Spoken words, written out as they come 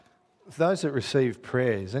For those that receive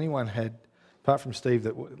prayers, anyone had, apart from Steve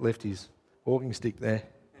that left his walking stick there,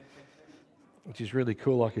 which is really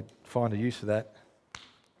cool, I could find a use for that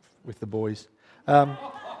with the boys. Should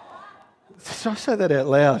I say that out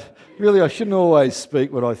loud? Really, I shouldn't always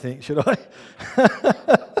speak what I think, should I?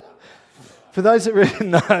 For those that really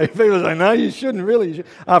know, people say, no, you shouldn't, really. You should.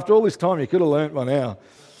 After all this time, you could have learnt by now.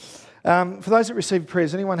 For those that received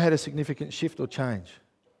prayers, anyone had a significant shift or change?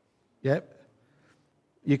 Yep.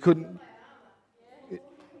 You couldn't...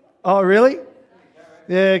 Oh, really?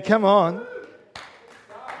 Yeah, come on.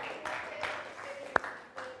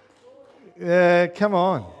 Yeah, come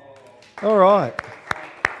on. All right.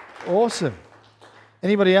 Awesome.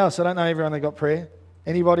 Anybody else? I don't know everyone that got prayer.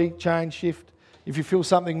 Anybody? Change, shift? If you feel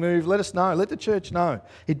something move, let us know. Let the church know.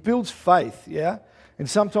 It builds faith, yeah? And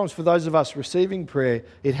sometimes for those of us receiving prayer,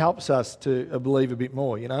 it helps us to believe a bit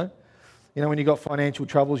more, you know? You know, when you've got financial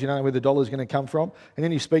troubles, you don't know where the dollar's going to come from. And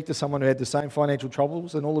then you speak to someone who had the same financial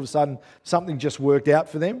troubles and all of a sudden something just worked out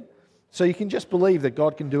for them. So you can just believe that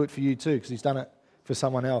God can do it for you too because He's done it for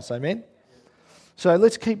someone else. Amen? So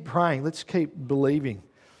let's keep praying. Let's keep believing.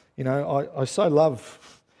 You know, I so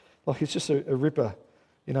love, like it's just a ripper,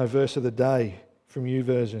 you know, verse of the day from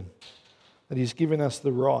YouVersion. That He's given us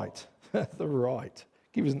the right,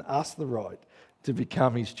 given us the right to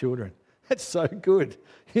become His children. That's so good.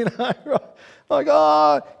 You know, right? Like,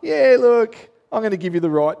 oh, yeah, look, I'm going to give you the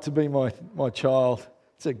right to be my child.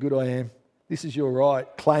 That's how good I am. This is your right.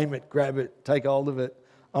 Claim it, grab it, take hold of it,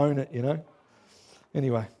 own it, you know.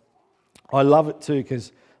 Anyway, I love it too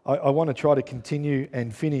because I want to try to continue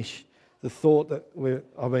and finish the thought that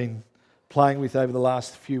I've been playing with over the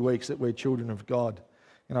last few weeks, that we're children of God.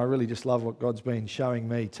 And I really just love what God's been showing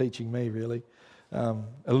me, teaching me really,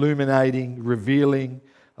 illuminating, revealing.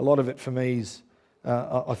 A lot of it for me is,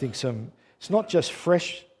 I think, it's not just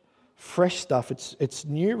fresh stuff, it's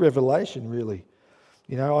new revelation really.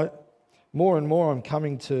 You know, more and more I'm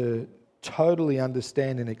coming to totally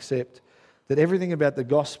understand and accept that everything about the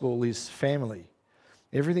gospel is family.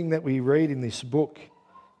 Everything that we read in this book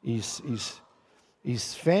is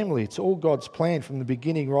family. It's all God's plan from the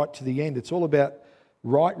beginning right to the end. It's all about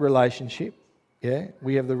right relationship. Yeah,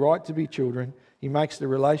 we have the right to be children. He makes the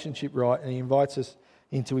relationship right and He invites us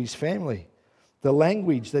into His family. The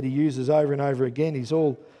language that He uses over and over again is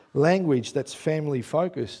all language that's family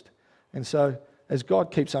focused. And so as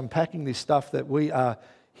God keeps unpacking this stuff that we are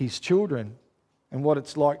His children and what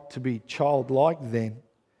it's like to be childlike then,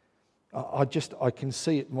 I can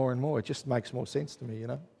see it more and more. It just makes more sense to me, you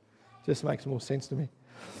know. It just makes more sense to me.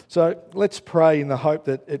 So let's pray in the hope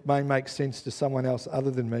that it may make sense to someone else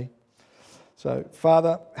other than me. So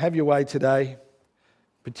Father, have your way today,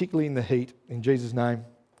 particularly in the heat, in Jesus' name.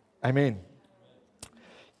 Amen.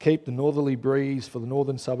 Keep the northerly breeze for the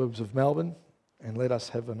northern suburbs of Melbourne and let us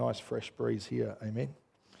have a nice fresh breeze here. Amen.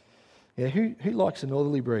 Yeah, who likes a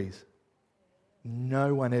northerly breeze?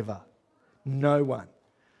 No one ever. No one.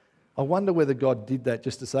 I wonder whether God did that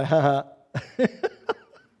just to say, ha ha.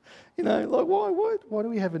 You know, like why do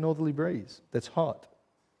we have a northerly breeze that's hot?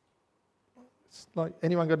 It's like,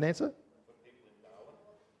 anyone got an answer?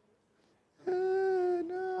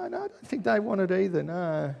 No, I don't think they want it either.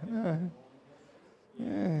 No.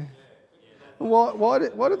 Yeah. Why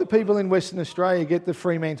do the people in Western Australia get the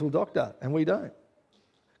Fremantle doctor and we don't?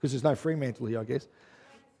 Because there's no Fremantle here, I guess.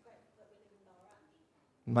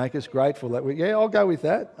 Make us grateful that I'll go with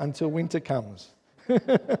that until winter comes.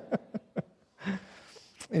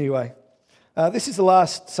 Anyway, this is the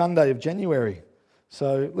last Sunday of January.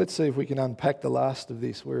 So let's see if we can unpack the last of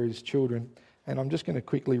this. We're His children. And I'm just going to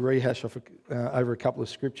quickly rehash off over a couple of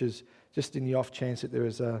scriptures, just in the off chance that there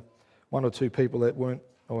is one or two people that weren't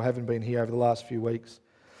or haven't been here over the last few weeks.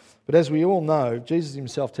 But as we all know, Jesus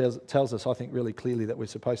Himself tells us, I think, really clearly that we're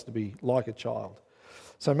supposed to be like a child.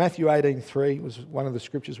 So Matthew 18:3 was one of the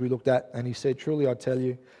scriptures we looked at, and He said, "Truly I tell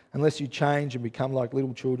you, unless you change and become like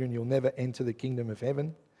little children, you'll never enter the kingdom of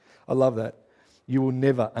heaven." I love that. You will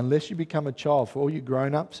never, unless you become a child. For all you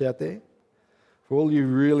grown-ups out there, for all you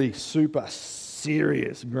really super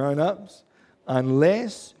serious grown-ups,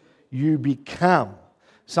 unless you become,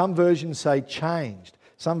 some versions say changed,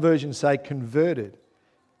 some versions say converted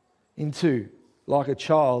into like a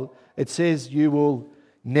child, it says you will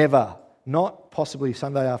never, not possibly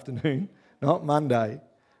Sunday afternoon, not Monday,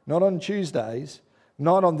 not on Tuesdays,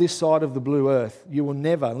 not on this side of the blue earth. You will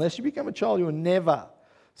never, unless you become a child, you will never.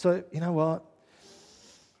 So, you know what?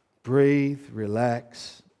 Breathe,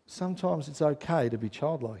 relax. Sometimes it's okay to be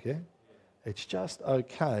childlike, yeah? It's just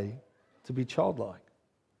okay to be childlike.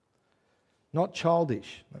 Not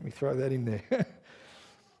childish. Let me throw that in there.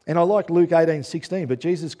 And I like Luke 18:16, but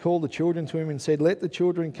Jesus called the children to him and said, "Let the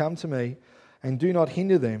children come to me and do not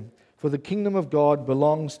hinder them, for the kingdom of God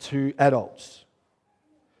belongs to adults,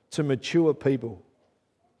 to mature people."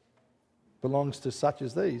 Belongs to such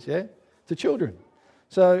as these, yeah? To children.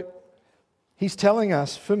 So he's telling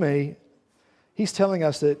us, for me, he's telling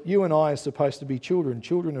us that you and I are supposed to be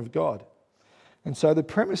children of God. And so the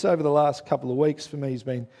premise over the last couple of weeks for me has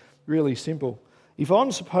been really simple. If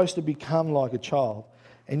I'm supposed to become like a child,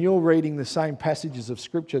 and you're reading the same passages of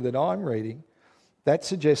Scripture that I'm reading, that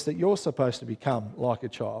suggests that you're supposed to become like a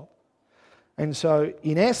child. And so,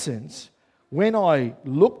 in essence, when I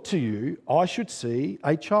look to you, I should see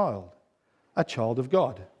a child of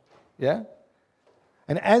God. Yeah?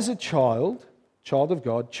 And as a child of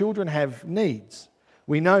God, children have needs.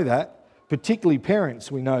 We know that, particularly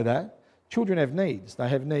parents, we know that. Children have needs. They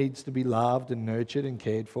have needs to be loved and nurtured and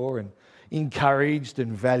cared for and encouraged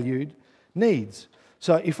and valued. Needs.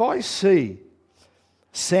 So if I see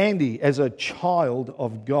Sandy as a child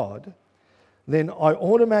of God, then I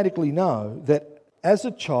automatically know that as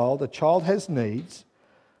a child has needs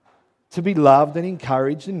to be loved and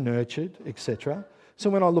encouraged and nurtured, etc. So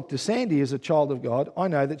when I look to Sandy as a child of God, I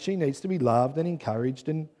know that she needs to be loved and encouraged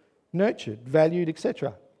and nurtured, valued,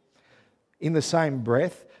 etc. In the same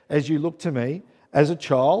breath, as you look to me as a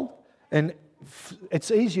child, and it's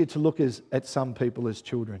easier to look at some people as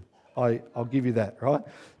children. I'll give you that, right?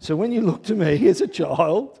 So when you look to me as a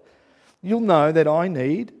child, you'll know that I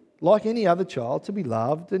need, like any other child, to be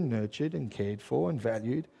loved and nurtured and cared for and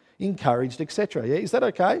valued, encouraged, etc. Yeah, is that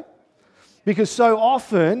okay? Because so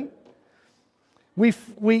often we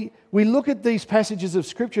look at these passages of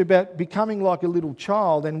Scripture about becoming like a little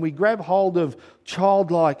child, and we grab hold of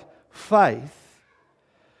childlike faith,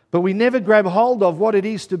 but we never grab hold of what it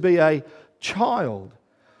is to be a child.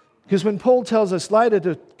 Because when Paul tells us later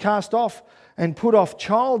to cast off and put off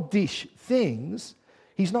childish things,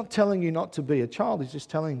 he's not telling you not to be a child. He's just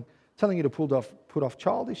telling you to put off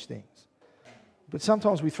childish things. But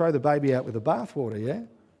sometimes we throw the baby out with the bathwater, yeah?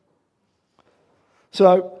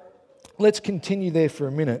 So let's continue there for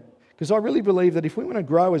a minute, because I really believe that if we want to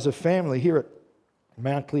grow as a family here at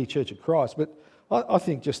Mount Clear Church of Christ, but I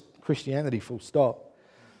think just Christianity full stop,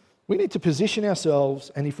 we need to position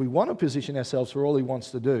ourselves, and if we want to position ourselves for all He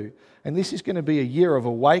wants to do, and this is going to be a year of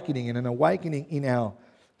awakening and an awakening in our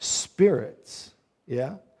spirits,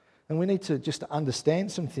 yeah? And we need to just understand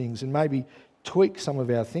some things and maybe tweak some of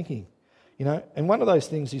our thinking, you know? And one of those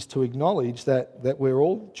things is to acknowledge that we're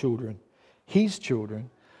all children, His children,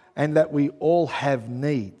 and that we all have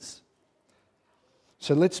needs.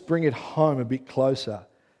 So let's bring it home a bit closer.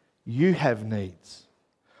 You have needs.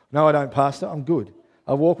 No, I don't, Pastor. I'm good.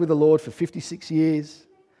 I walk with the Lord for 56 years,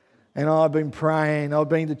 and I've been praying, I've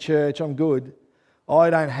been to church, I'm good. I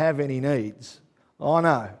don't have any needs. I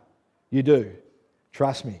know, you do.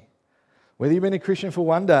 Trust me. Whether you've been a Christian for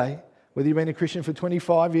one day, whether you've been a Christian for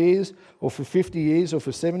 25 years, or for 50 years, or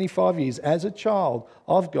for 75 years, as a child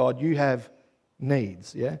of God, you have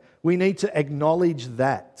needs. Yeah, we need to acknowledge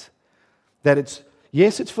that it's,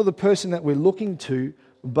 yes, it's for the person that we're looking to,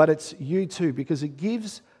 but it's you too, because it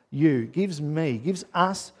gives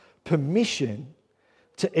us permission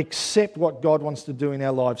to accept what God wants to do in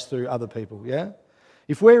our lives through other people, yeah?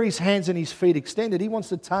 If we're His hands and His feet extended, He wants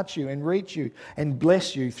to touch you and reach you and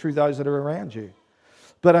bless you through those that are around you.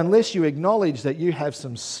 But unless you acknowledge that you have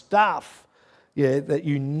some stuff, yeah, that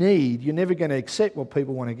you need, you're never going to accept what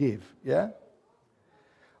people want to give, yeah?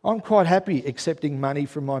 I'm quite happy accepting money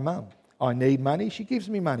from my mum. I need money, she gives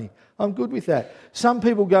me money. I'm good with that. Some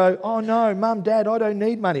people go, "Oh no, Mum, Dad, I don't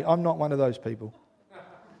need money." I'm not one of those people.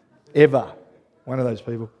 Ever one of those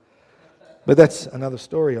people. But that's another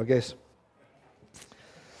story, I guess.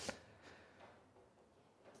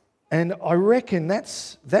 And I reckon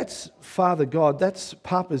that's Father God, that's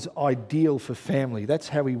Papa's ideal for family. That's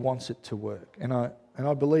how He wants it to work. And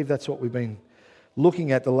I believe that's what we've been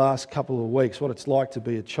looking at the last couple of weeks, what it's like to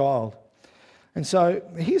be a child. And so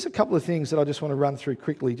here's a couple of things that I just want to run through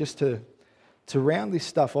quickly just to round this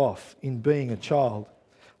stuff off in being a child.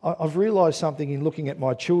 I've realised something in looking at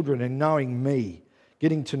my children and knowing me,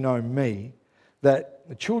 getting to know me,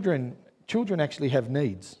 that children actually have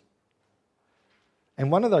needs. And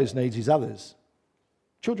one of those needs is others.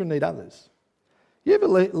 Children need others. You ever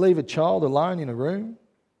leave a child alone in a room?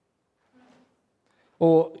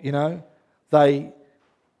 Or, you know,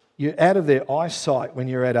 you're out of their eyesight when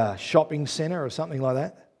you're at a shopping centre or something like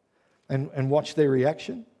that, and watch their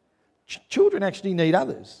reaction. Children actually need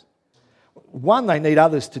others. One, they need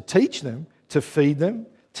others to teach them, to feed them,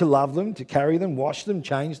 to love them, to carry them, wash them,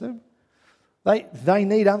 change them. They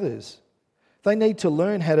need others. They need to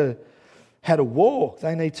learn how to how to walk.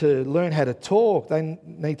 They need to learn how to talk. They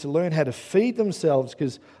need to learn how to feed themselves,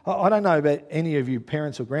 because I don't know about any of you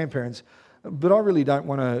parents or grandparents, but I really don't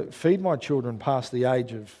want to feed my children past the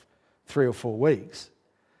age of 3 or 4 weeks.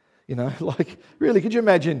 You know, like, really, could you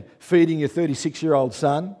imagine feeding your 36-year-old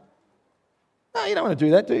son? No, you don't want to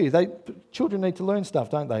do that, do you? Children need to learn stuff,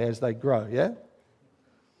 don't they, as they grow, yeah?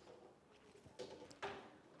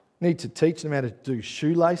 Need to teach them how to do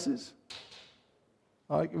shoelaces.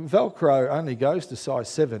 Like, Velcro only goes to size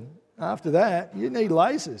 7. After that, you need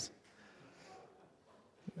laces.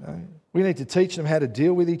 You know, we need to teach them how to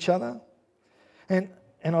deal with each other.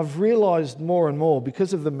 And I've realised more and more,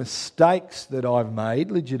 because of the mistakes that I've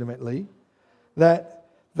made, legitimately, that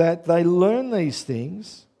they learn these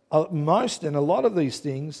things, most and a lot of these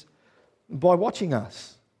things, by watching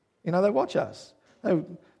us. You know, they watch us.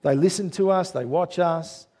 They listen to us, they watch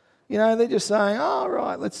us. You know, they're just saying, oh,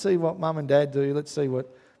 right, let's see what mum and dad do. Let's see what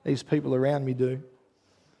these people around me do.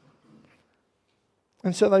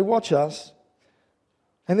 And so they watch us,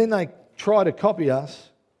 and then they try to copy us.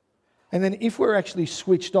 And then if we're actually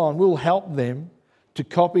switched on, we'll help them to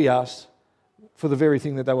copy us for the very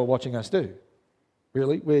thing that they were watching us do.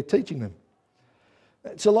 Really, we're teaching them.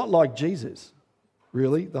 It's a lot like Jesus,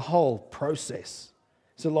 really. The whole process.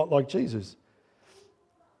 It's a lot like Jesus.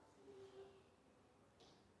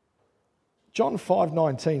 John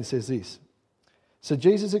 5:19 says this. So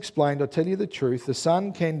Jesus explained, I tell you the truth, the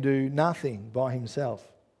Son can do nothing by himself.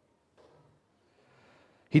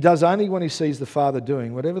 He does only when he sees the Father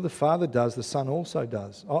doing. Whatever the Father does, the Son also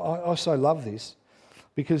does. I so love this,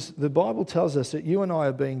 because the Bible tells us that you and I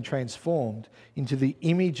are being transformed into the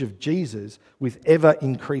image of Jesus with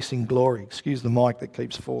ever-increasing glory. Excuse the mic that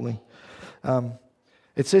keeps falling.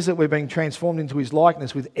 It says that we're being transformed into his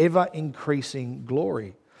likeness with ever-increasing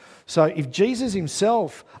glory. So if Jesus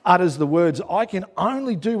himself utters the words, I can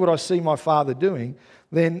only do what I see my Father doing,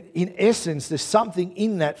 then in essence there's something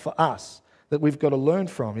in that for us that we've got to learn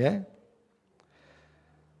from, yeah?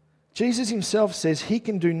 Jesus himself says he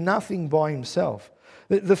can do nothing by himself.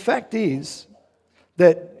 The fact is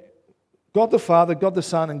that God the Father, God the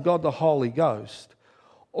Son, and God the Holy Ghost,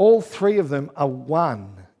 all three of them are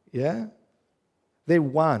one, yeah? They're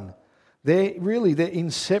one. They're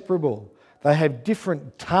inseparable. They have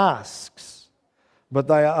different tasks, but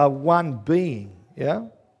they are one being, yeah?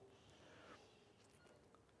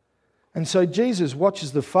 And so Jesus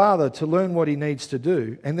watches the Father to learn what he needs to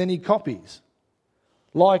do, and then he copies,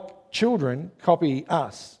 like children copy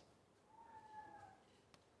us.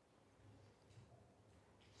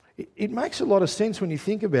 It makes a lot of sense when you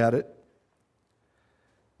think about it,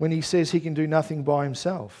 when he says he can do nothing by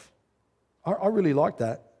himself. I really like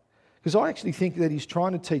that, because I actually think that he's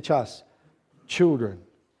trying to teach us, children,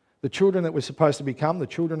 the children that we're supposed to become, the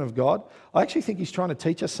children of God. I actually think he's trying to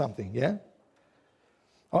teach us something, yeah?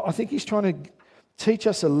 I think he's trying to teach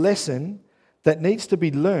us a lesson that needs to be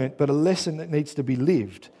learnt, but a lesson that needs to be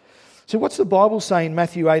lived. So what's the Bible say in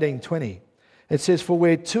Matthew 18:20? It says, for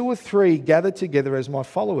where 2 or 3 gather together as my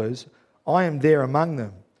followers, I am there among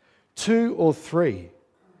them. 2 or 3.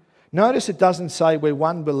 Notice it doesn't say where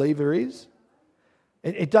one believer is.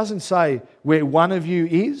 It doesn't say where one of you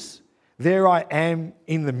is. There I am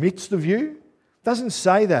in the midst of you. It doesn't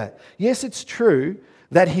say that. Yes, it's true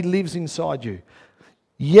that he lives inside you.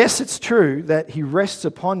 Yes, it's true that he rests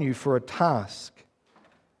upon you for a task.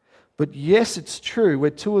 But yes, it's true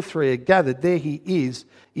where 2 or 3 are gathered, there he is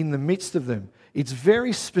in the midst of them. It's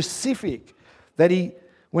very specific that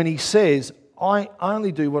when he says, I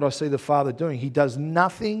only do what I see the Father doing, he does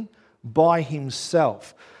nothing by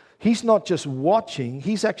himself. He's not just watching,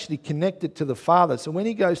 he's actually connected to the Father. So when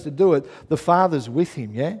he goes to do it, the Father's with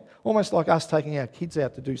him, yeah? Almost like us taking our kids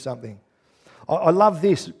out to do something. I love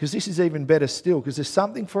this, because this is even better still, because there's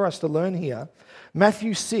something for us to learn here.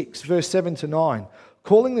 Matthew 6, verse 7 to 9.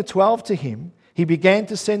 Calling the 12 to him, he began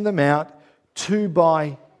to send them out 2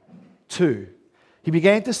 by 2. He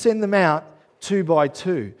began to send them out 2 by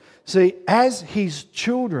 2. See, as his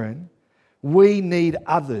children, we need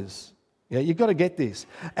others. Yeah, you've got to get this.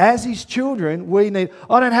 As his children, we need...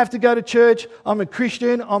 I don't have to go to church. I'm a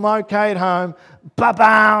Christian. I'm okay at home.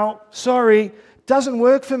 Ba-bow. Sorry. Doesn't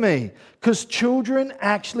work for me, because children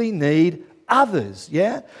actually need others,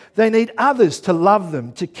 yeah? They need others to love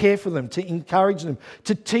them, to care for them, to encourage them,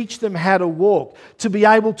 to teach them how to walk, to be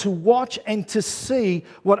able to watch and to see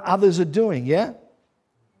what others are doing, yeah?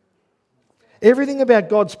 Everything about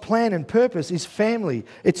God's plan and purpose is family,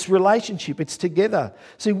 it's relationship, it's together.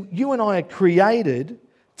 See, you and I are created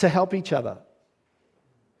to help each other.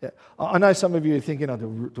 Yeah. I know some of you are thinking, oh,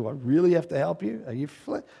 do I really have to help you? Are you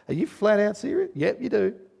flat out serious? Yep, you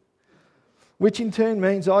do. which in turn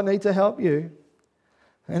means I need to help you.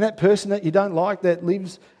 And that person that you don't like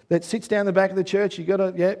that sits down the back of the church, you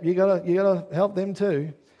gotta help them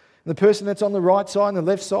too. And the person that's on the right side and the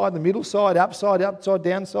left side, the middle side, upside,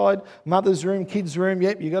 downside, mother's room, kids' room,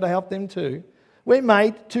 you got to help them too. We're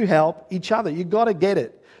made to help each other. You've got to get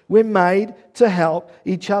it. We're made to help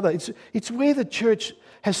each other. It's where the church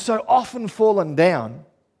has so often fallen down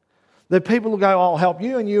that people will go, I'll help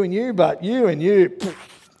you and you and you, but you and you,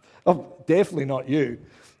 oh, definitely not you.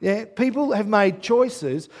 Yeah, people have made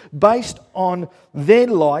choices based on their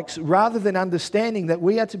likes rather than understanding that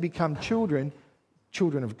we are to become children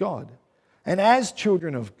of God. And as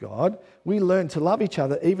children of God, we learn to love each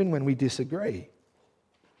other even when we disagree.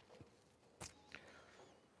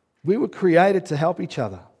 We were created to help each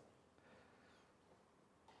other.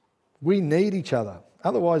 We need each other.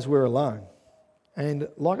 Otherwise, we're alone. And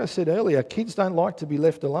like I said earlier, kids don't like to be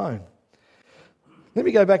left alone. Let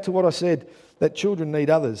me go back to what I said, that children need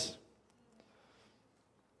others.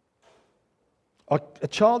 A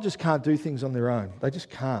child just can't do things on their own. They just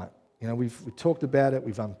can't. You know, we've talked about it,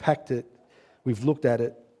 we've unpacked it, we've looked at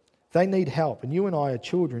it. They need help. And you and I are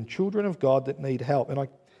children of God that need help. And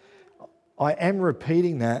I am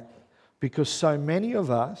repeating that because so many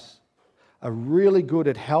of us are really good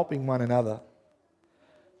at helping one another.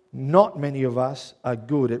 Not many of us are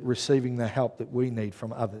good at receiving the help that we need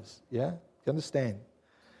from others. Yeah? You understand?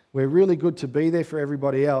 We're really good to be there for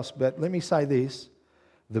everybody else, but let me say this.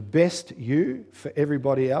 The best you for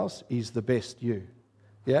everybody else is the best you.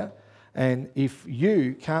 Yeah? And if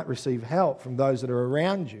you can't receive help from those that are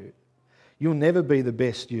around you, you'll never be the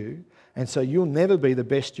best you. And so you'll never be the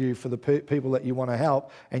best you for the people that you want to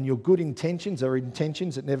help. And your good intentions are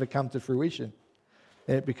intentions that never come to fruition.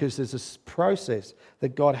 Because there's this process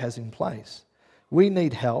that God has in place. We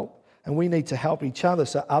need help, and we need to help each other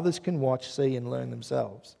so others can watch, see, and learn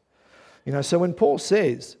themselves. You know, so when Paul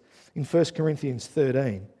says in 1 Corinthians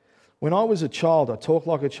 13, when I was a child, I talked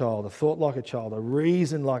like a child, I thought like a child, I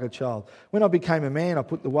reasoned like a child. When I became a man, I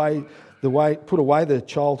put away the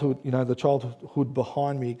childhood, the childhood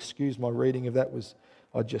behind me. Excuse my reading of that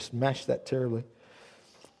I just mashed that terribly.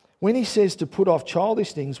 When he says to put off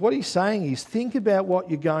childish things, what he's saying is think about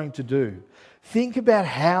what you're going to do. Think about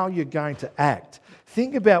how you're going to act.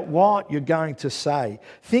 Think about what you're going to say.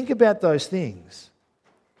 Think about those things.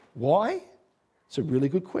 Why? It's a really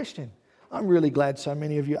good question. I'm really glad so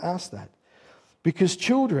many of you asked that. Because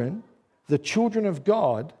the children of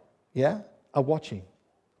God, are watching.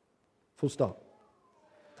 Full stop.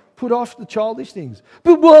 Put off the childish things.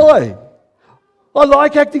 But why? I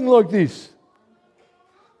like acting like this.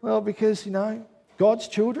 Well, because, God's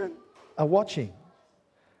children are watching.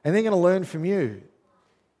 And they're going to learn from you.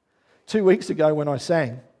 2 weeks ago when I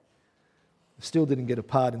sang, I still didn't get a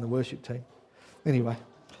part in the worship team. Anyway,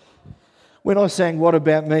 when I sang What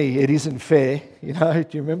About Me, It Isn't Fair, do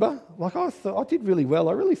you remember? I did really well.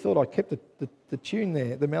 I really thought I kept the tune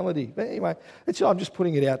there, the melody. But anyway, I'm just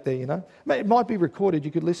putting it out there, It might be recorded. You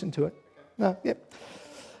could listen to it. No, yep.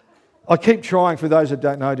 I keep trying, for those that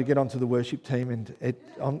don't know, to get onto the worship team, and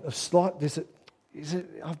there's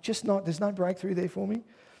no breakthrough there for me.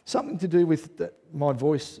 Something to do with my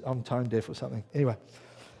voice. I'm tone deaf or something. Anyway,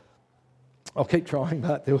 I'll keep trying,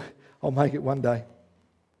 but I'll make it one day.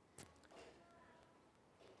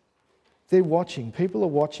 They're watching. People are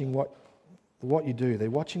watching what you do. They're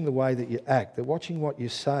watching the way that you act. They're watching what you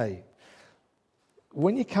say.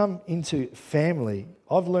 When you come into family,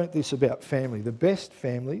 I've learnt this about family. The best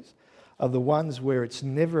families are the ones where it's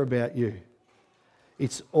never about you.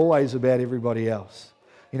 It's always about everybody else.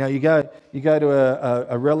 You go to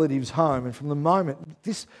a relative's home, and from the moment,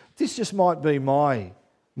 this just might be my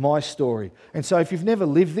story. And so if you've never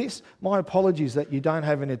lived this, my apologies that you don't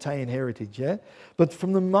have an Italian heritage, yeah? But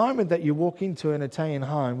from the moment that you walk into an Italian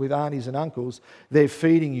home with aunties and uncles, they're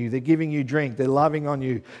feeding you, they're giving you drink, they're loving on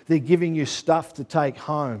you, they're giving you stuff to take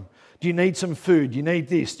home. Do you need some food? Do you need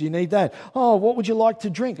this? Do you need that? Oh, what would you like to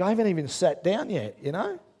drink? I haven't even sat down yet,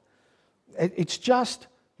 It's just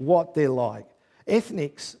what they're like.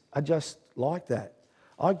 Ethnics are just like that.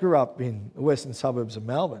 I grew up in the western suburbs of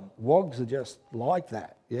Melbourne. Wogs are just like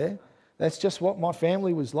that, yeah? That's just what my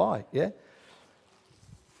family was like, yeah?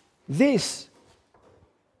 This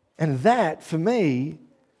and that, for me,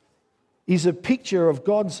 is a picture of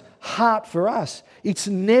God's heart for us. It's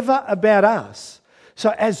never about us. So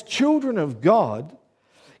as children of God,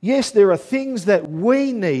 yes, there are things that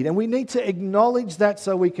we need, and we need to acknowledge that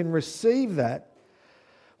so we can receive that.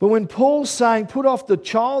 But when Paul's saying, put off the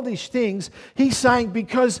childish things, he's saying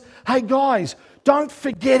because, hey guys, don't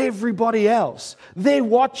forget everybody else. They're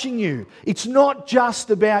watching you. It's not just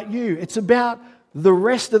about you. It's about the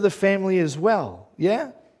rest of the family as well.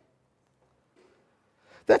 Yeah?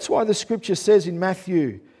 That's why the scripture says in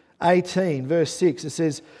Matthew 18, verse 6, it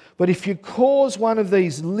says, "But if you cause one of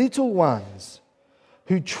these little ones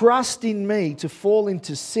who trust in me to fall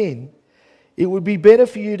into sin, it would be better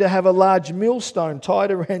for you to have a large millstone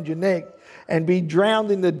tied around your neck and be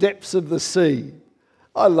drowned in the depths of the sea."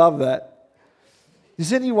 I love that.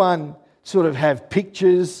 Does anyone sort of have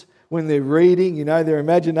pictures when they're reading? You know, their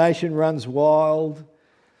imagination runs wild.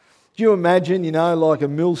 Do you imagine, you know, like a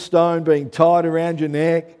millstone being tied around your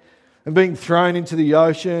neck and being thrown into the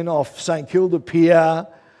ocean off St Kilda Pier,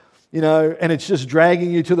 you know, and it's just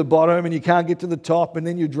dragging you to the bottom and you can't get to the top and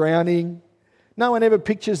then you're drowning? No one ever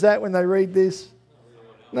pictures that when they read this?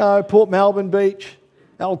 No, Port Melbourne Beach,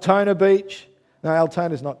 Altona Beach. No,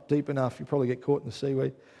 Altona's not deep enough. You probably get caught in the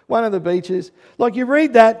seaweed. One of the beaches. Like you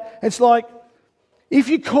read that, it's like, if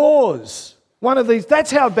you cause one of these,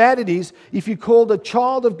 that's how bad it is if you called a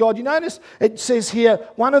child of God. You notice it says here,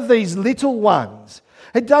 one of these little ones.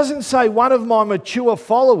 It doesn't say one of my mature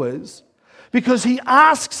followers, because he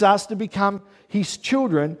asks us to become his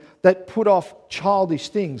children that put off childish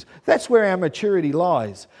things. That's where our maturity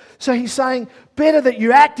lies. So he's saying, better that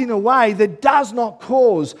you act in a way that does not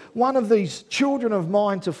cause one of these children of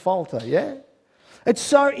mine to falter, yeah? It's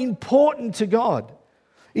so important to God.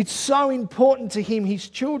 It's so important to him. His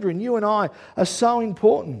children, you and I, are so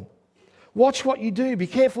important. Watch what you do. Be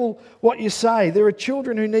careful what you say. There are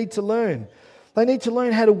children who need to learn. They need to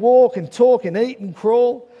learn how to walk and talk and eat and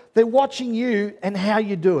crawl. They're watching you and how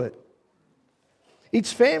you do it.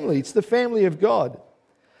 It's family. It's the family of God.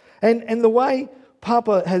 And the way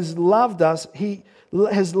Papa has loved us, he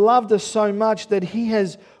has loved us so much that he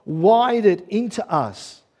has wired it into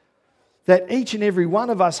us, that each and every one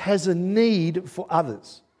of us has a need for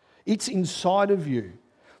others. It's inside of you.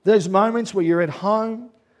 Those moments where you're at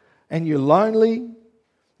home and you're lonely,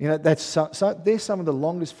 you know, they're some of the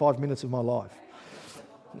longest 5 minutes of my life.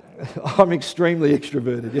 I'm extremely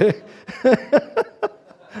extroverted, yeah?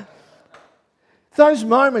 Those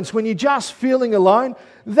moments when you're just feeling alone,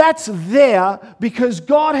 that's there because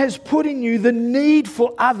God has put in you the need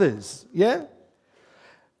for others, yeah?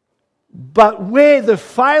 But where the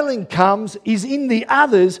failing comes is in the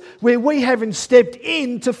others, where we haven't stepped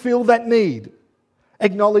in to fill that need,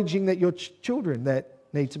 acknowledging that you're children that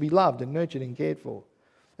need to be loved and nurtured and cared for.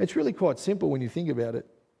 It's really quite simple when you think about it.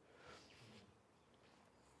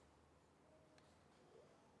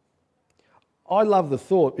 I love the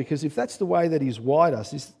thought, because if that's the way that he's wired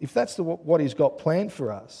us, if that's what he's got planned for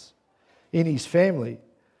us in his family,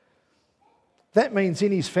 that means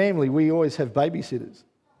in his family we always have babysitters.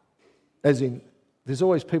 As in, there's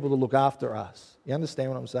always people to look after us. You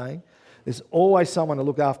understand what I'm saying? There's always someone to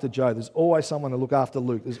look after Joe. There's always someone to look after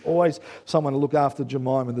Luke. There's always someone to look after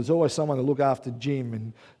Jemima. There's always someone to look after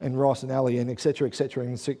Jim and Ross and Ali and et cetera,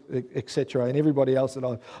 and everybody else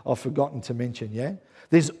that I've forgotten to mention, yeah?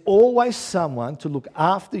 There's always someone to look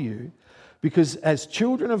after you, because as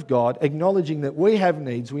children of God, acknowledging that we have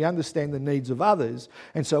needs, we understand the needs of others,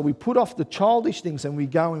 and so we put off the childish things and we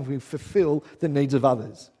go and we fulfill the needs of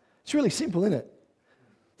others. It's really simple, isn't it?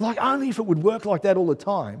 Like, only if it would work like that all the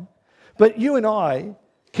time. But you and I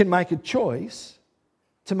can make a choice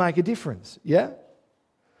to make a difference, yeah?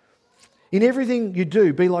 In everything you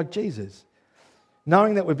do, be like Jesus.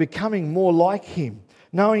 Knowing that we're becoming more like him.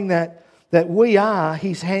 Knowing that we are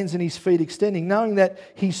his hands and his feet extending. Knowing that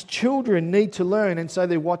his children need to learn, and so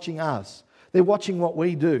they're watching us. They're watching what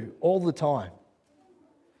we do all the time.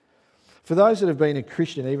 For those that have been a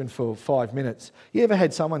Christian even for 5 minutes, you ever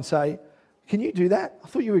had someone say, "Can you do that? I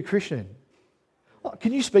thought you were a Christian. Oh,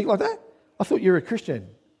 can you speak like that? I thought you were a Christian."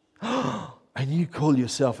 "And you call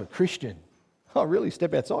yourself a Christian?" "Oh, really?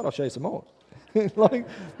 Step outside, I'll show you some more." like,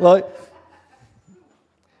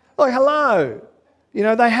 hello. You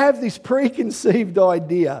know, they have this preconceived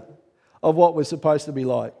idea of what we're supposed to be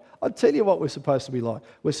like. I'll tell you what we're supposed to be like.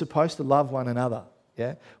 We're supposed to love one another.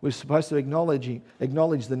 Yeah? We're supposed to acknowledge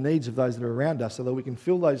the needs of those that are around us so that we can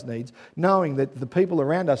fill those needs, knowing that the people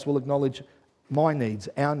around us will acknowledge my needs,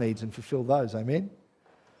 our needs, and fulfill those. Amen?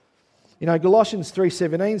 You know, Colossians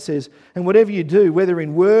 3:17 says, "And whatever you do, whether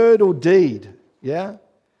in word or deed, yeah,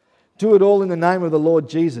 do it all in the name of the Lord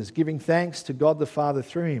Jesus, giving thanks to God the Father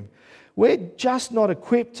through him." We're just not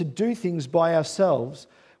equipped to do things by ourselves.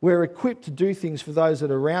 We're equipped to do things for those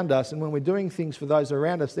that are around us. And when we're doing things for those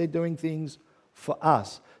around us, they're doing things for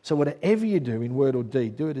us. So whatever you do in word or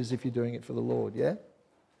deed, do it as if you're doing it for the Lord, yeah?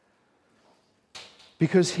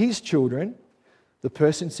 Because his children, the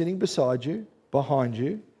person sitting beside you, behind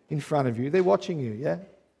you, in front of you, they're watching you, yeah?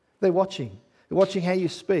 They're watching. They're watching how you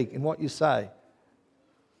speak and what you say.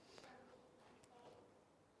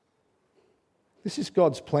 This is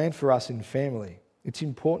God's plan for us in family. It's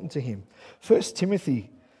important to him. 1 Timothy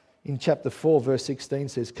in chapter 4, verse 16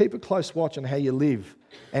 says, keep a close watch on how you live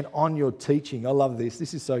and on your teaching. I love this.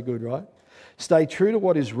 This is so good, right? Stay true to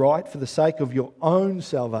what is right for the sake of your own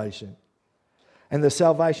salvation and the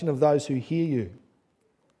salvation of those who hear you.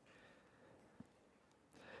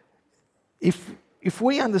 If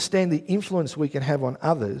we understand the influence we can have on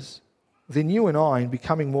others, then you and I, in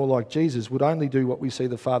becoming more like Jesus, would only do what we see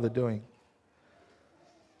the Father doing.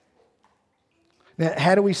 Now,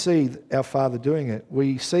 how do we see our Father doing it?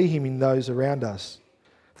 We see him in those around us,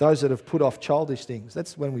 those that have put off childish things.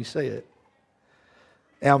 That's when we see it.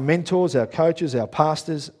 Our mentors, our coaches, our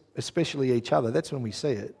pastors, especially each other, that's when we see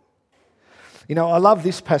it. You know, I love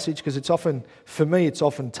this passage because it's often, for me, it's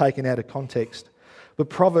often taken out of context. But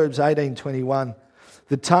Proverbs 18:21,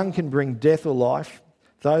 the tongue can bring death or life.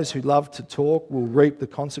 Those who love to talk will reap the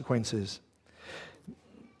consequences.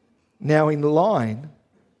 Now in line,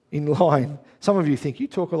 some of you think, you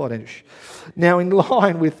talk a lot, Andrew. Now in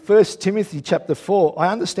line with 1 Timothy chapter 4, I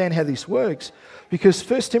understand how this works because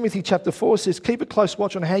 1 Timothy chapter 4 says, keep a close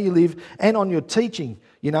watch on how you live and on your teaching.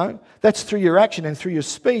 You know, that's through your action and through your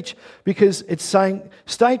speech because it's saying,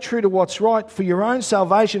 stay true to what's right for your own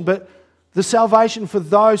salvation, but the salvation for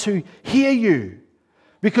those who hear you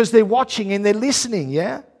because they're watching and they're listening,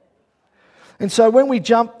 yeah? And so when we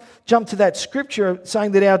jump to that scripture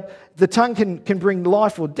saying that the tongue can bring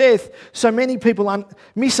life or death, so many people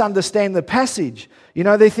misunderstand the passage. You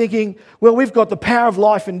know, they're thinking, well, we've got the power of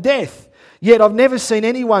life and death. Yet I've never seen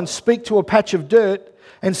anyone speak to a patch of dirt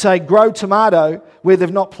and say, grow tomato, where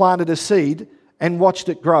they've not planted a seed and watched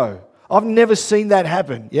it grow. I've never seen that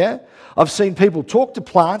happen, yeah? I've seen people talk to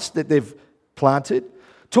plants that they've planted,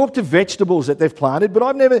 talk to vegetables that they've planted,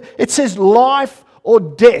 but it says life or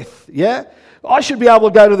death, yeah? I should be able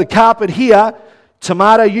to go to the carpet here,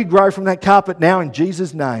 tomato, you grow from that carpet now in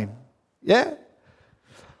Jesus' name, yeah?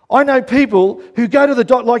 I know people who go to the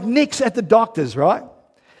doctor, like Nick's at the doctor's, right?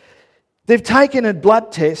 They've taken a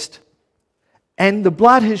blood test and the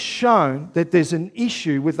blood has shown that there's an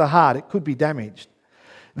issue with the heart. It could be damaged.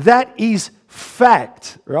 That is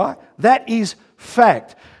fact, right? That is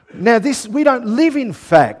fact. Now, we don't live in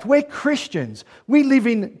fact. We're Christians. We live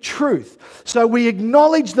in truth. So we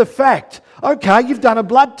acknowledge the fact. Okay, you've done a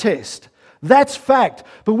blood test. That's fact.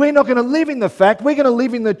 But we're not going to live in the fact. We're going to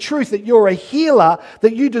live in the truth that you're a healer,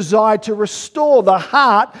 that you desire to restore the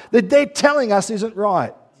heart that they're telling us isn't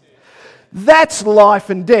right. That's life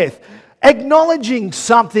and death. Acknowledging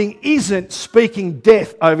something isn't speaking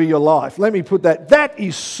death over your life. Let me put that. That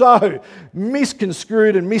is so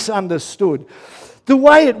misconstrued and misunderstood. The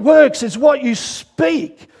way it works is what you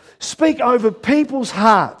speak. Speak over people's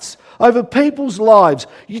hearts, over people's lives.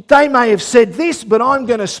 They may have said this, but I'm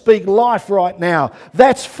going to speak life right now.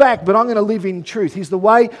 That's fact, but I'm going to live in truth. He's the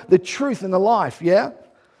way, the truth, and the life, yeah?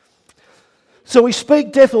 So we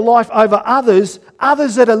speak death or life over others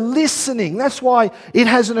that are listening. That's why it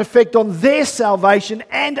has an effect on their salvation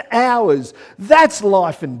and ours. That's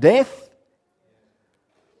life and death.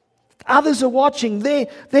 Others are watching.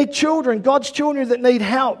 They're children, God's children that need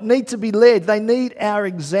help, need to be led. They need our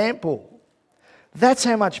example. That's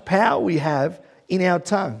how much power we have in our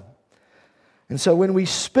tongue. And so when we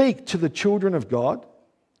speak to the children of God,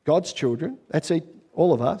 God's children, that's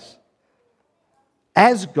all of us,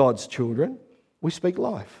 as God's children, we speak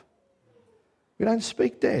life. We don't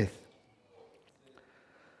speak death.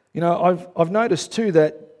 You know, I've noticed too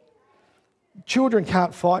that children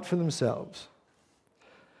can't fight for themselves.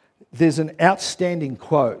 There's an outstanding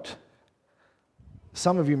quote.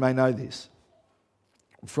 Some of you may know this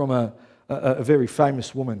from a very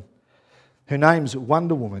famous woman. Her name's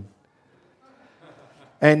Wonder Woman.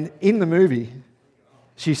 And in the movie,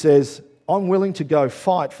 she says, I'm willing to go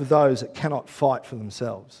fight for those that cannot fight for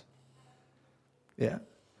themselves. Yeah.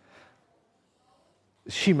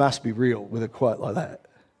 She must be real with a quote like that.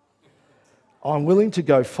 I'm willing to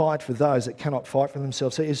go fight for those that cannot fight for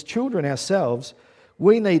themselves. So as children ourselves,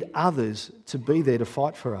 we need others to be there to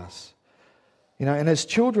fight for us. You know, and as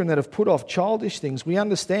children that have put off childish things, we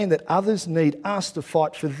understand that others need us to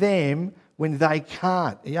fight for them when they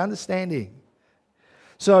can't. Are you understanding?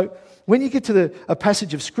 So when you get to a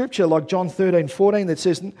passage of Scripture like John 13:14 that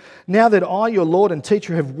says, now that I, your Lord and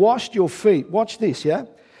teacher, have washed your feet, watch this, yeah?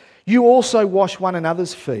 You also wash one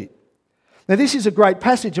another's feet. Now this is a great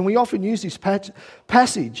passage, and we often use this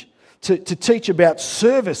passage to teach about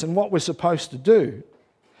service and what we're supposed to do.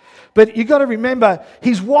 But you've got to remember,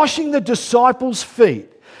 he's washing the disciples' feet.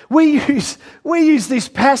 We use this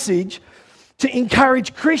passage to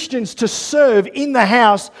encourage Christians to serve in the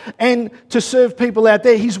house and to serve people out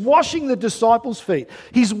there. He's washing the disciples' feet.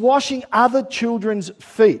 He's washing other children's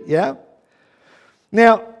feet, yeah?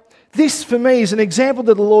 Now, this for me is an example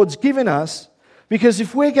that the Lord's given us, because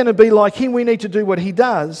if we're going to be like Him, we need to do what He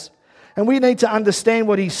does, and we need to understand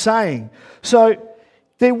what He's saying. So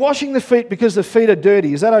they're washing the feet because the feet are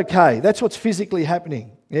dirty. Is that okay? That's what's physically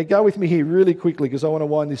happening. Yeah, go with me here really quickly, because I want to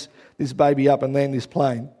wind this baby up and land this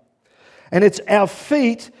plane. And it's our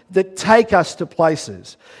feet that take us to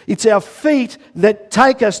places. It's our feet that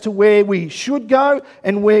take us to where we should go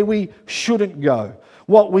and where we shouldn't go.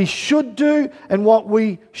 What we should do and what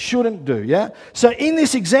we shouldn't do, yeah? So in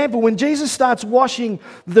this example, when Jesus starts washing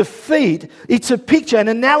the feet, it's a picture, an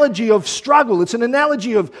analogy of struggle. It's an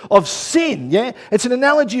analogy of sin, yeah? It's an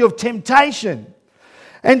analogy of temptation.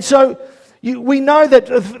 And so we know that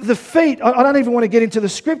the feet, I don't even want to get into the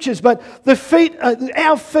scriptures, but the feet,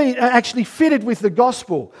 our feet are actually fitted with the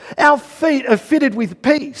gospel. Our feet are fitted with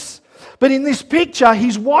peace. But in this picture,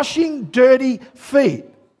 He's washing dirty feet.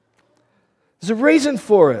 There's a reason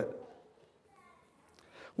for it.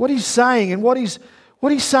 What He's saying and what he's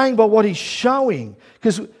saying by what He's showing.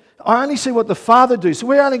 Because I only see what the Father do. So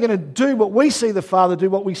we're only going to do what we see the Father do,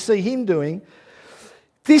 what we see Him doing.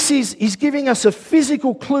 He's giving us a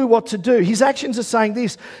physical clue what to do. His actions are saying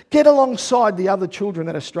this: get alongside the other children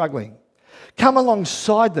that are struggling. Come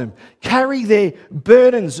alongside them. Carry their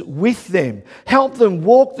burdens with them. Help them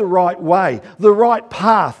walk the right way, the right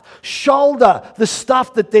path. Shoulder the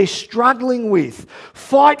stuff that they're struggling with.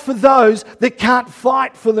 Fight for those that can't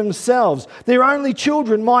fight for themselves. They're only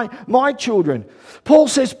children, my children. Paul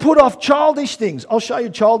says, put off childish things. I'll show you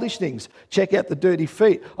childish things. Check out the dirty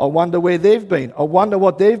feet. I wonder where they've been. I wonder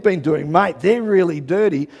what they've been doing. Mate, they're really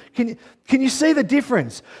dirty. Can you see the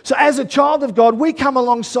difference? So as a child of God, we come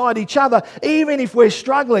alongside each other, even if we're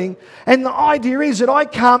struggling. And the idea is that I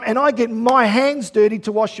come and I get my hands dirty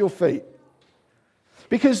to wash your feet.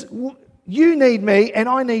 Because you need me and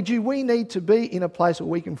I need you. We need to be in a place where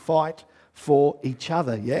we can fight for each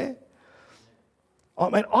other, yeah? I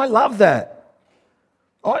mean, I love that.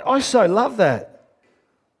 I so love that.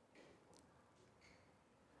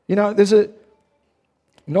 You know, there's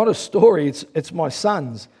not a story, it's my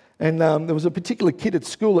son's. And there was a particular kid at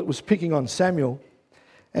school that was picking on Samuel.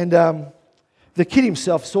 And the kid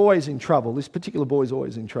himself is always in trouble. This particular boy is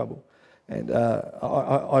always in trouble. And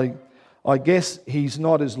I guess he's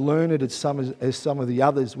not as learned as some of the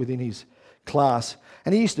others within his class.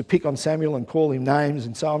 And he used to pick on Samuel and call him names.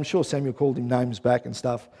 And so I'm sure Samuel called him names back and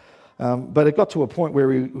stuff. But it got to a point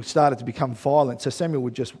where he started to become violent. So Samuel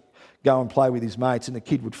would just go and play with his mates and the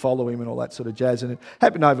kid would follow him and all that sort of jazz. And it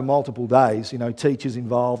happened over multiple days, you know, teachers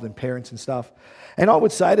involved and parents and stuff. And I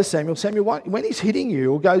would say to Samuel, when he's hitting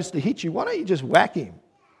you or goes to hit you, why don't you just whack him?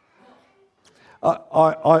 I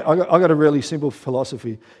got a really simple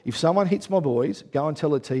philosophy. If someone hits my boys, go and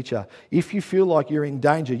tell a teacher. If you feel like you're in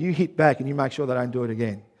danger, you hit back and you make sure they don't do it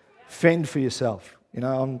again. Fend for yourself. You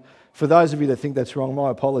know, for those of you that think that's wrong, my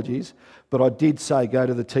apologies. But I did say go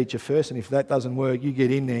to the teacher first, and if that doesn't work, you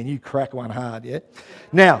get in there and you crack one hard, yeah?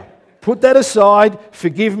 Now, put that aside,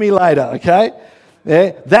 forgive me later, okay?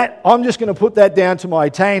 Yeah, I'm just going to put that down to my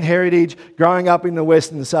Italian heritage growing up in the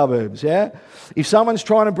western suburbs, yeah? If someone's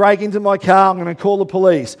trying to break into my car, I'm going to call the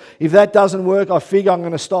police. If that doesn't work, I figure I'm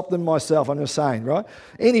going to stop them myself. I'm just saying, right?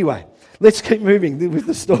 Anyway, let's keep moving with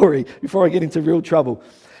the story before I get into real trouble.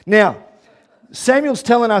 Now, Samuel's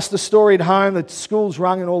telling us the story at home, that school's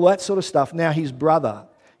rung and all that sort of stuff. Now his brother.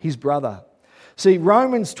 See,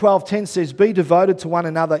 Romans 12:10 says, be devoted to one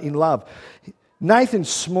another in love. Nathan's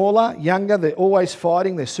smaller, younger, they're always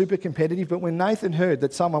fighting, they're super competitive. But when Nathan heard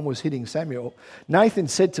that someone was hitting Samuel, Nathan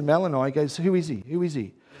said to Mel and I, he goes, who is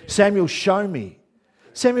he? Samuel, show me.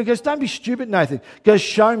 Samuel goes, don't be stupid, Nathan. He goes,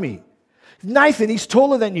 show me. Nathan, he's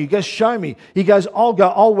taller than you. He goes, show me. He goes,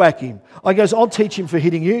 I'll whack him. I goes, I'll teach him for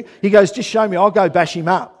hitting you. He goes, just show me. I'll go bash him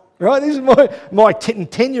up. Right? This is my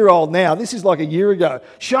 10-year-old now. This is like a year ago.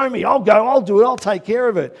 Show me. I'll go. I'll do it. I'll take care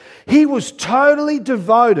of it. He was totally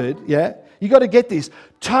devoted, yeah? You got to get this.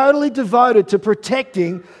 Totally devoted to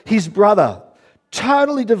protecting his brother.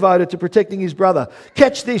 Totally devoted to protecting his brother.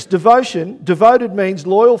 Catch this. Devoted means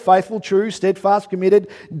loyal, faithful, true, steadfast, committed,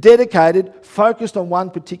 dedicated, focused on one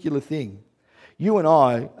particular thing. You and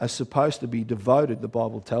I are supposed to be devoted, the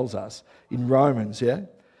Bible tells us, in Romans, yeah?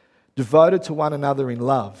 Devoted to one another in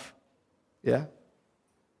love, yeah?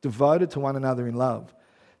 Devoted to one another in love.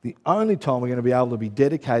 The only time we're going to be able to be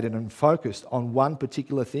dedicated and focused on one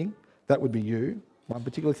particular thing, that would be you. One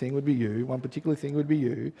particular thing would be you. One particular thing would be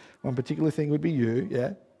you. One particular thing would be you,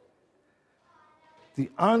 yeah? The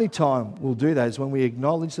only time we'll do that is when we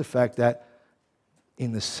acknowledge the fact that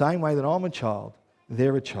in the same way that I'm a child,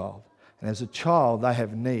 they're a child. And as a child, they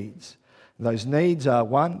have needs. Those needs are,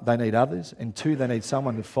 one, they need others, and two, they need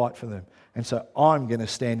someone to fight for them. And so I'm going to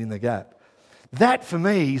stand in the gap. That, for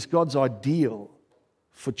me, is God's ideal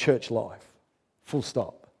for church life. Full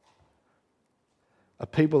stop. A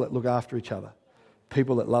people that look after each other,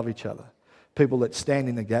 people that love each other, people that stand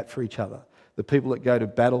in the gap for each other, the people that go to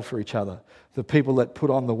battle for each other, the people that put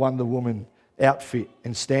on the Wonder Woman outfit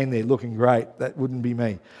and stand there looking great. That wouldn't be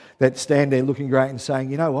me. That stand there looking great and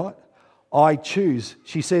saying, you know what? I choose,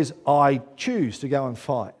 she says, I choose to go and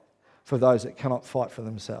fight for those that cannot fight for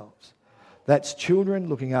themselves. That's children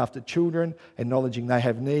looking after children, acknowledging they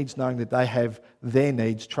have needs, knowing that they have their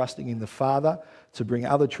needs, trusting in the Father to bring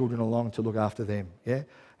other children along to look after them. Yeah?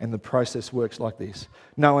 And the process works like this.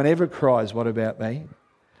 No one ever cries, what about me?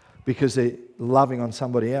 Because they're loving on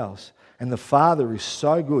somebody else. And the Father is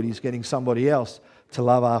so good, He's getting somebody else to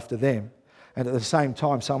love after them. And at the same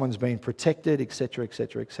time, someone's being protected, etc.,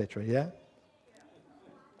 etc., etc., yeah?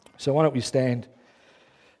 So why don't we stand?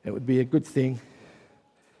 It would be a good thing.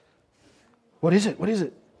 What is it? What is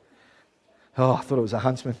it? Oh, I thought it was a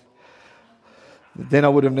huntsman. Then I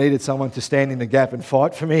would have needed someone to stand in the gap and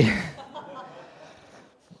fight for me.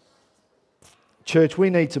 Church,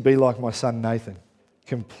 we need to be like my son Nathan,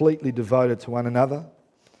 completely devoted to one another.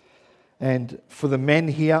 And for the men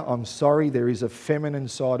here, I'm sorry, there is a feminine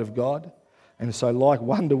side of God. And so like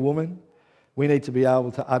Wonder Woman, we need to be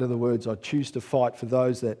able to utter the words, I choose to fight for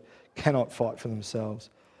those that cannot fight for themselves.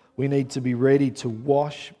 We need to be ready to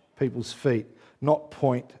wash people's feet, not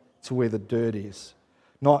point to where the dirt is,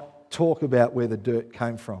 not talk about where the dirt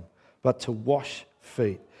came from, but to wash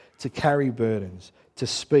feet, to carry burdens, to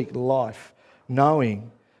speak life,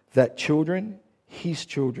 knowing that children, His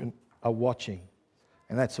children, are watching.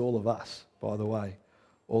 And that's all of us, by the way,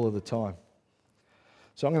 all of the time.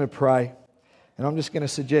 So I'm going to pray, and I'm just going to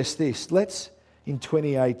suggest this. In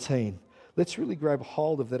 2018, let's really grab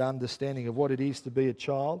hold of that understanding of what it is to be a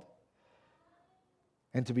child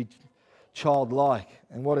and to be childlike,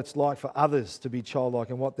 and what it's like for others to be childlike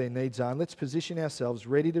and what their needs are. And let's position ourselves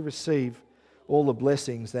ready to receive all the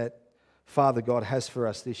blessings that Father God has for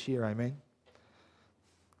us this year. Amen.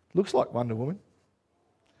 Looks like Wonder Woman.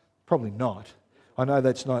 Probably not. I know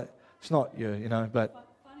it's not you, but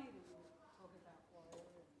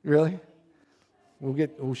really?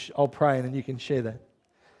 I'll pray and then you can share that.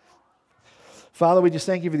 Father, we just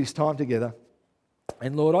thank you for this time together.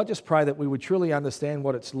 And Lord, I just pray that we would truly understand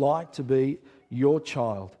what it's like to be your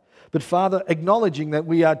child. But Father, acknowledging that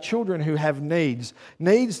we are children who have needs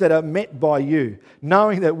that are met by you,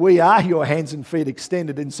 knowing that we are your hands and feet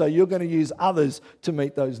extended, and so you're going to use others to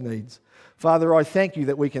meet those needs. Father, I thank you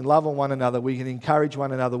that we can love on one another, we can encourage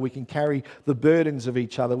one another, we can carry the burdens of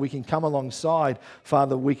each other, we can come alongside.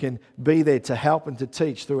 Father, we can be there to help and to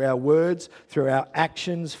teach through our words, through our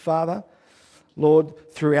actions, Father.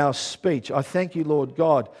 Lord, through our speech. I thank you, Lord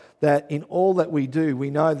God, that in all that we do, we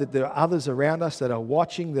know that there are others around us that are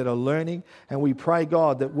watching, that are learning, and we pray,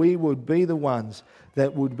 God, that we would be the ones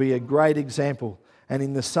that would be a great example. And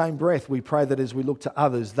in the same breath, we pray that as we look to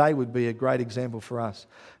others, they would be a great example for us.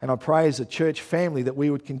 And I pray as a church family that we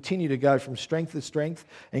would continue to go from strength to strength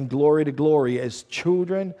and glory to glory as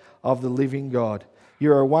children of the living God.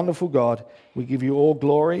 You're a wonderful God. We give you all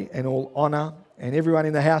glory and all honour. And everyone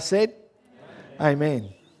in the house said,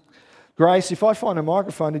 Amen. Grace, if I find a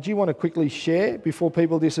microphone, did you want to quickly share before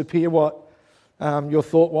people disappear what your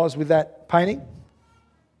thought was with that painting?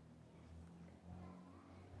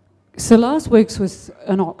 So last week's was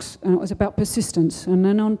an ox, and it was about persistence. And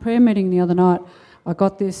then on prayer meeting the other night, I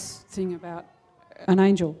got this thing about an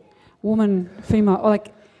angel, woman, female.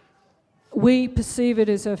 Like, we perceive it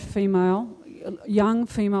as a female. Young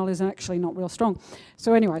female is actually not real strong.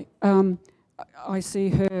 So anyway, I see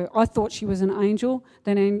her. I thought she was an angel.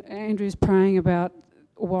 Then Andrew's praying about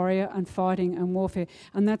warrior and fighting and warfare,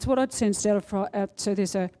 and that's what I'd sensed out. So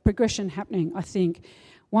there's a progression happening, I think.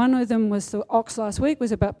 One of them was the ox last week,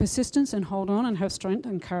 was about persistence and hold on and have strength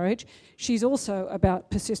and courage. She's also about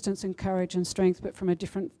persistence and courage and strength, but from a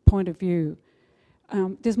different point of view.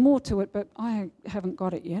 There's more to it, but I haven't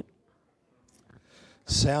got it yet.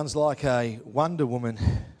 Sounds like a Wonder Woman.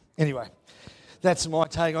 Anyway, that's my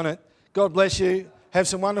take on it. God bless you. Have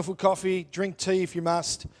some wonderful coffee. Drink tea if you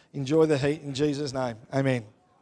must. Enjoy the heat in Jesus' name. Amen.